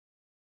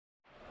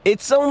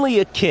It's only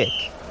a kick,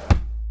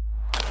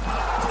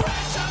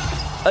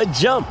 a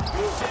jump,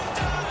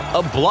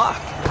 a block.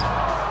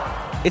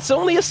 It's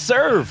only a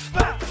serve.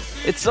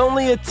 It's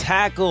only a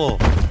tackle,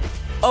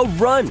 a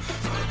run.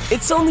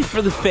 It's only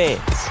for the fans.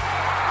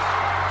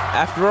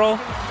 After all,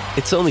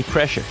 it's only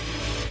pressure.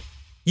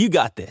 You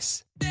got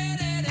this.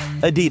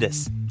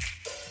 Adidas.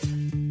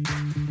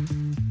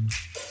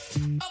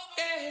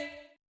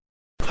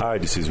 Hi,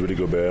 this is Rudy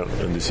Gobert,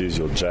 and this is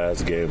your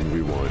Jazz Game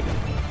Rewind.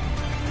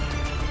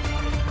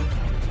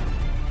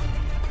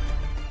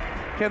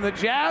 Can the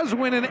Jazz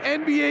win an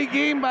NBA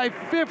game by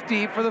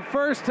 50 for the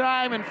first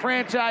time in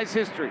franchise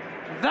history?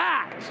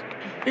 That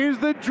is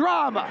the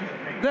drama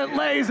that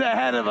lays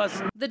ahead of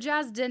us. The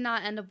Jazz did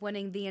not end up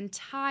winning the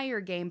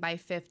entire game by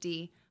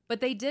 50, but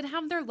they did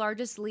have their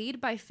largest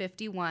lead by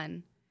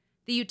 51.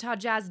 The Utah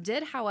Jazz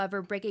did,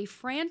 however, break a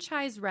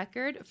franchise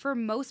record for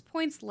most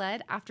points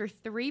led after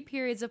 3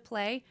 periods of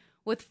play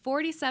with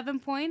 47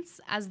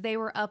 points as they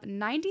were up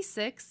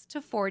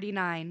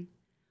 96-49.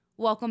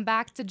 Welcome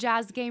back to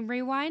Jazz Game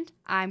Rewind.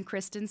 I'm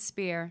Kristen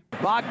Spear.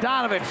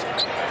 Bogdanovich,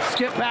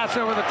 skip pass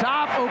over the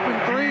top, open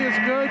 3 is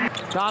good.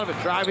 Donovan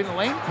driving the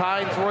lane,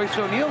 finds Royce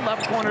O'Neal,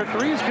 left corner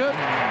 3 is good.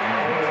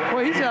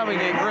 Boy, he's having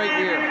a great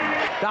year.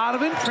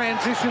 Donovan,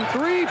 transition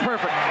 3,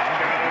 perfect.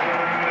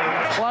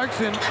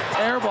 Clarkson,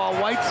 airball,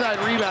 Whiteside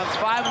rebounds,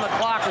 5 on the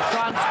clock.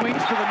 Hassan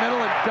swings to the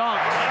middle and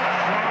dunks.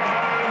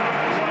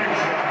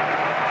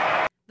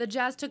 The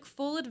Jazz took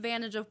full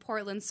advantage of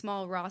Portland's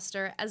small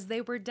roster as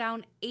they were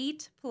down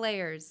 8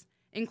 players,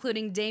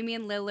 including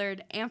Damian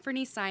Lillard,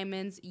 Anthony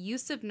Simons,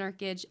 Yusuf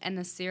Nurkic, and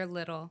Nasir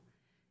Little.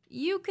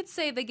 You could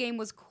say the game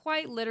was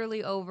quite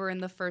literally over in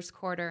the first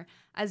quarter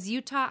as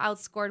Utah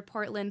outscored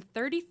Portland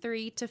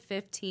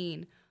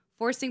 33-15,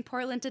 forcing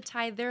Portland to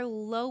tie their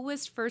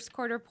lowest first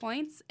quarter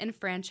points in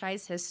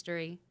franchise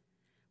history.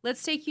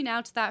 Let's take you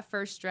now to that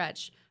first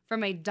stretch,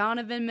 from a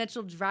Donovan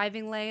Mitchell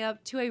driving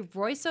layup to a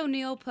Royce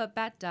O'Neal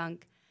putback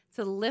dunk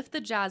to lift the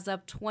Jazz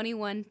up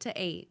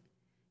 21-8.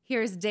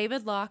 Here's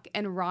David Locke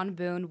and Ron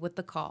Boone with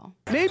the call.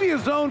 Maybe a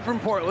zone from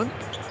Portland.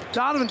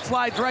 Donovan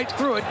slides right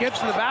through it,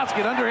 gets to the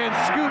basket, underhand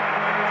scoop,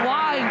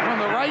 flying from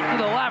the right to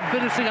the left,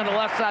 finishing on the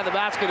left side of the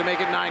basket to make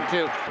it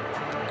 9-2.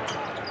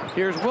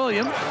 Here's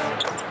Williams.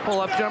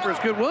 Pull-up jumper is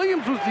good.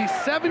 Williams was the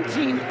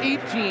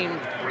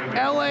 17-18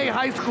 LA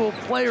High School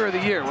Player of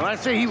the Year. When I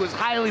say he was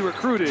highly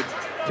recruited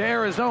to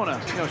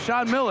Arizona,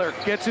 Sean Miller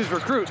gets his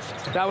recruits.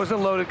 That was a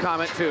loaded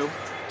comment too.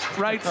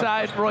 Right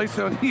side, Royce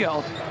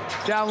O'Neal.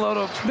 Down low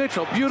to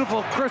Mitchell.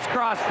 Beautiful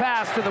crisscross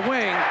pass to the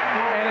wing.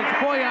 And it's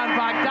Bojan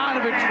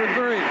Bogdanovich for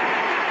 3.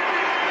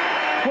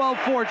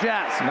 12-4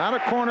 Jazz. Not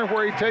a corner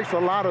where he takes a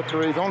lot of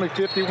threes. Only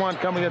 51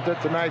 coming into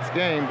tonight's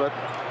game, but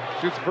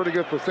shoots a pretty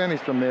good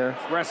percentage from there.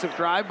 Aggressive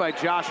drive by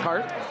Josh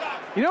Hart.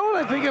 You know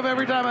what I think of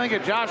every time I think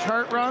of Josh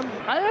Hart, Ron?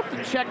 I have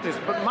to check this,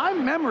 but my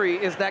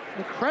memory is that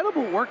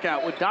incredible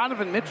workout with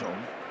Donovan Mitchell.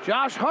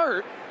 Josh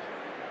Hart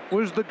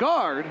was the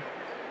guard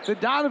that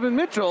Donovan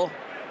Mitchell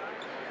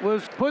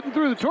was putting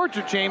through the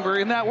torture chamber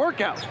in that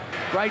workout.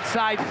 Right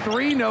side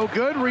 3, no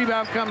good.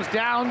 Rebound comes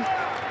down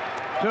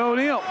to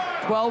O'Neal.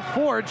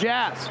 12-4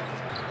 Jazz.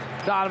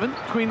 Donovan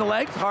between the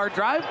legs, hard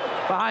drive,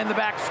 behind the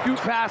back scoop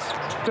pass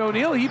to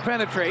O'Neal. He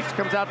penetrates,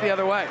 comes out the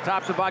other way.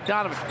 Top to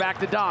Bogdanovich, back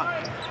to Don.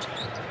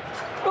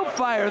 He'll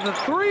fire the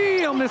 3,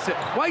 he'll miss it.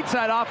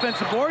 Whiteside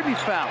offensive board, he's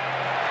fouled.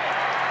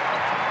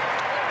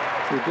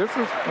 This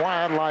is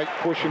why I like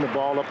pushing the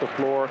ball up the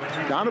floor.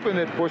 Donovan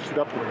had pushed it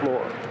up the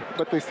floor,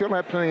 but they still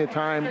had plenty of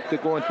time to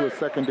go into a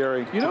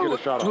secondary to get a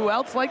shot off. Who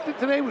else liked it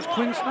today was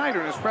Quinn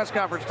Snyder in his press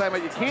conference time.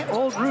 But you can't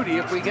hold Rudy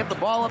if we get the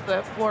ball up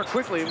the floor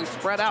quickly and we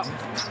spread out.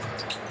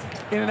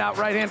 In and out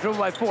right hand dribble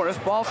by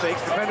Forrest. Ball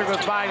fakes. Defender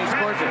goes by and he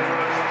scores it.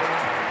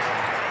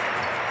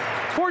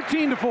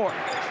 14-4.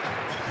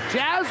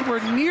 Jazz were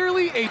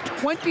nearly a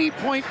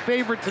 20-point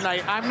favorite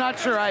tonight. I'm not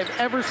sure I've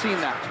ever seen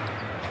that.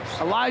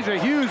 Elijah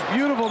Hughes,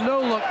 beautiful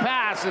no-look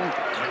pass, and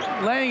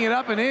laying it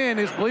up and in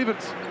is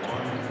Blevins.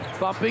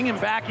 Bumping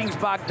and backing's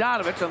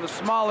Bogdanovich on the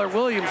smaller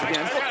Williams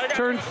again.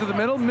 Turns to the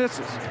middle,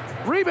 misses.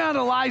 Rebound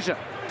Elijah.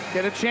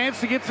 Get a chance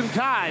to get some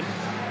time.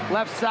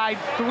 Left side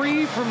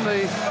 3 from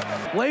the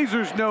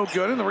Blazers, no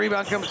good, and the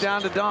rebound comes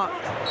down to Don.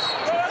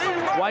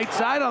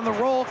 Whiteside on the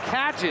roll,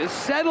 catches,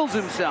 settles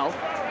himself,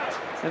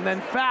 and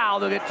then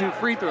fouled. They'll get 2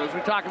 free throws.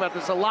 We talk about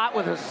this a lot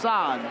with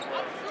Hassan.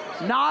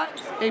 Not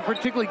a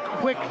particularly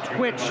quick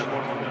twitch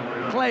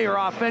player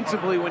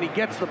offensively when he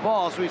gets the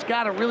ball, so he's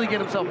got to really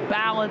get himself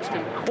balanced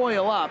and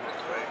coil up.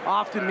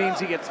 Often means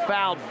he gets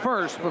fouled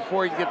first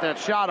before he can get that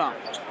shot off.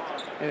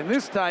 And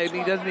this time,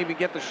 he doesn't even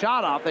get the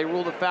shot off. They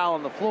rule the foul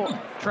on the floor.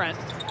 Trent,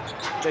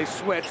 they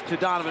switch to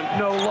Donovan.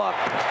 No look.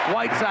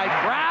 Whiteside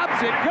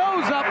grabs it,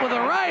 goes up with a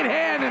right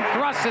hand and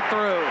thrusts it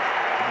through.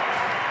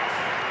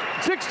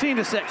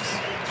 16-6.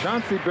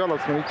 Chauncey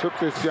Billups, when he took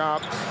this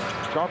job,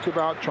 talked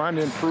about trying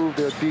to improve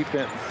their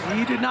defense.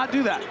 He did not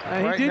do that.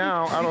 Right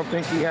now, I don't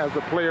think he has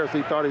the players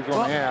he thought he was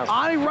going to have.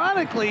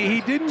 Ironically,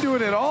 he didn't do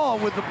it at all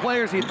with the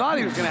players he thought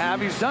he was going to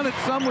have. He's done it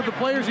some with the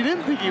players he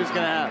didn't think he was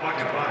going to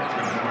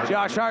have.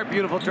 Josh Hart,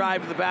 beautiful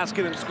drive to the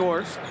basket and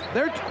scores.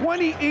 They're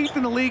 28th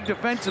in the league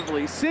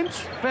defensively. Since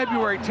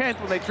February 10th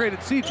when they traded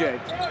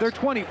CJ, they're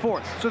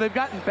 24th. So they've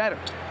gotten better.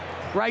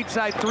 Right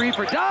side three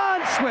for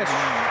Don, swish.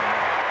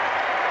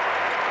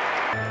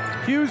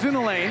 Hughes in the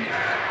lane.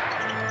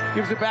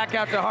 Gives it back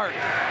out to Hart.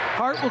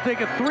 Hart will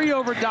take a three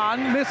over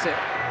Don, miss it.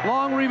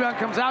 Long rebound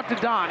comes out to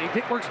Don.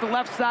 He works the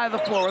left side of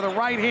the floor with a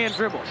right-hand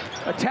dribble.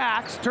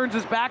 Attacks, turns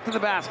his back to the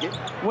basket.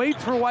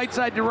 Waits for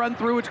Whiteside to run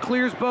through, which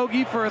clears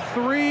Bogey for a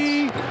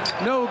three.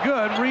 No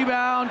good.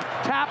 Rebound,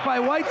 tapped by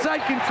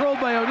Whiteside, controlled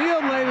by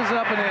O'Neal, lays it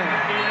up and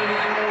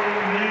in.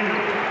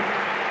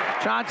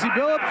 Chauncey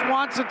Billups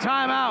wants a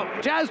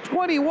timeout. Jazz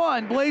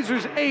 21,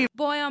 Blazers 8.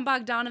 Bojan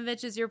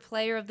Bogdanovic is your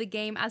player of the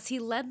game as he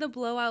led the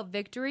blowout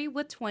victory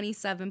with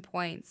 27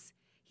 points.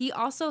 He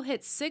also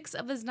hit 6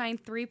 of his 9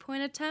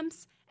 three-point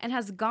attempts and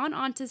has gone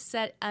on to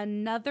set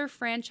another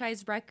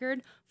franchise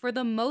record for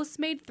the most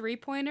made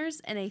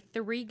three-pointers in a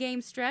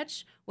 3-game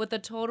stretch with a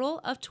total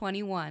of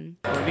 21.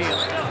 O'Neal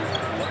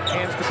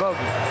hands to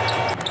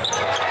Bogey.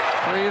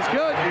 Three is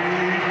good.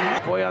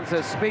 Bojan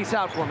says, space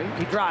out for me.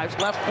 He drives,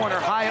 left corner,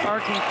 high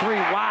arcing three.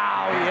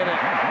 Wow, he hit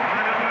it.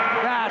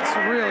 That's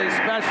really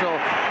special.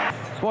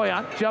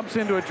 Bojan jumps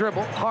into a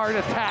dribble, hard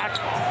attack,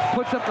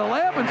 puts up the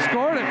layup and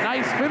scored it.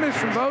 Nice finish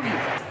from Bogey.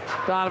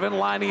 Donovan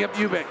lining up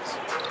Eubanks.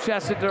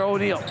 Chests it to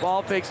O'Neal.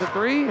 Ball fakes a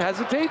three,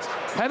 hesitates,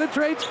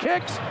 penetrates,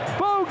 kicks.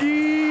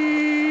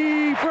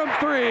 Bogey from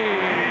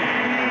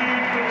three.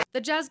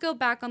 The Jazz go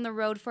back on the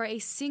road for a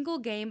single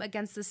game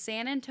against the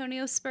San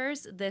Antonio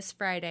Spurs this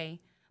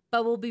Friday,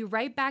 but will be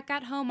right back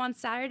at home on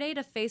Saturday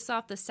to face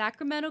off the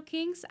Sacramento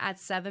Kings at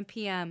 7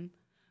 p.m.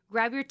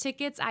 Grab your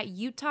tickets at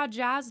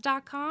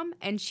utahjazz.com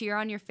and cheer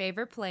on your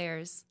favorite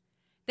players.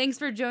 Thanks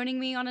for joining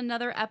me on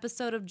another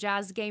episode of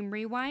Jazz Game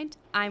Rewind.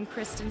 I'm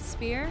Kristen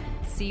Spear.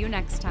 See you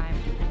next time.